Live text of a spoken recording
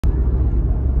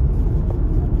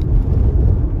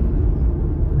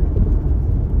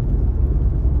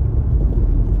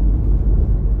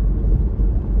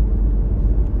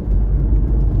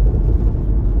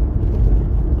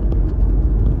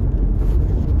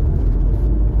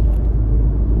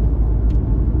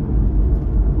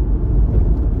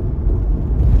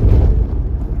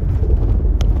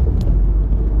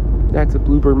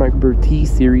Bluebird Microbird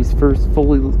T-Series, first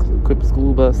fully equipped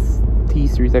school bus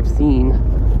T-Series I've seen.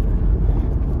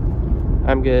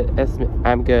 I'm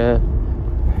gonna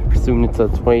presume it's a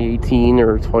 2018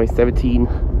 or 2017.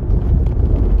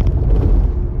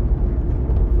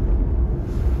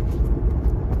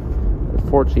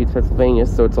 Unfortunately, it's Pennsylvania,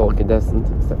 so it's all incandescent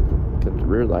except the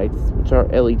rear lights, which are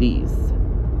LEDs.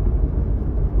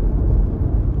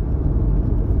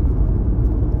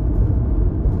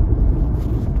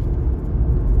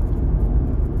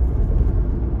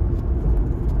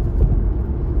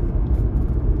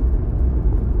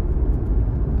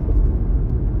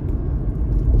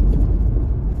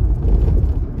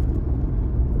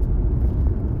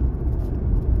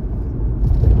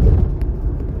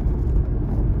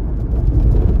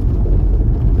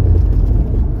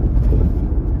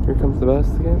 Here comes the bus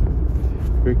again.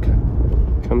 Here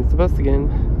comes the bus again.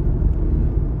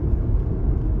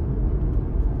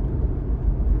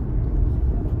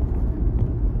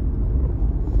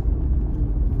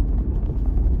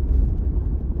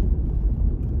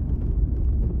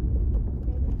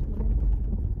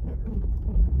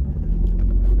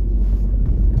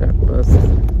 That bus.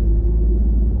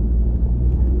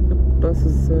 The bus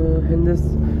is heading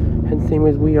the same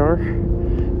way as we are.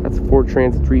 That's a Ford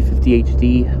Transit 350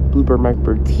 HD Bluebird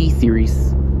Microbird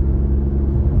T-Series.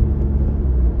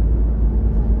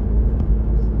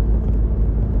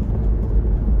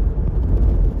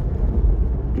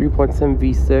 .7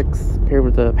 V6 paired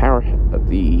with the power of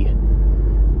the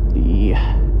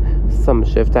some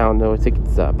shift. I don't know. I think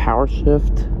it's a power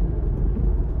shift.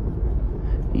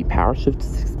 The power shift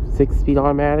 6-speed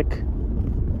automatic.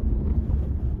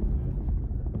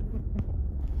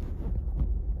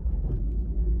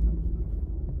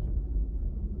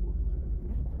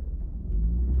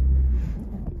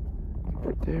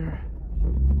 Right there.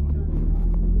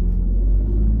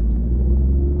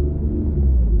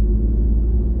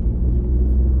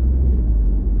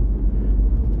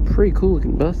 Pretty cool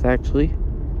looking bus, actually.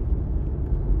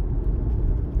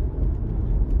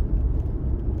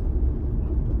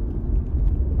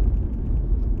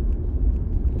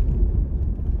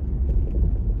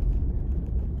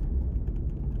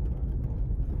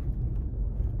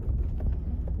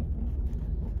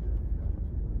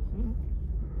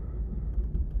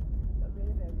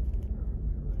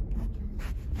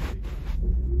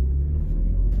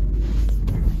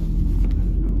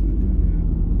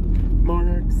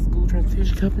 Monark School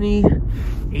Transportation Company,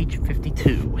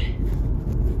 H52.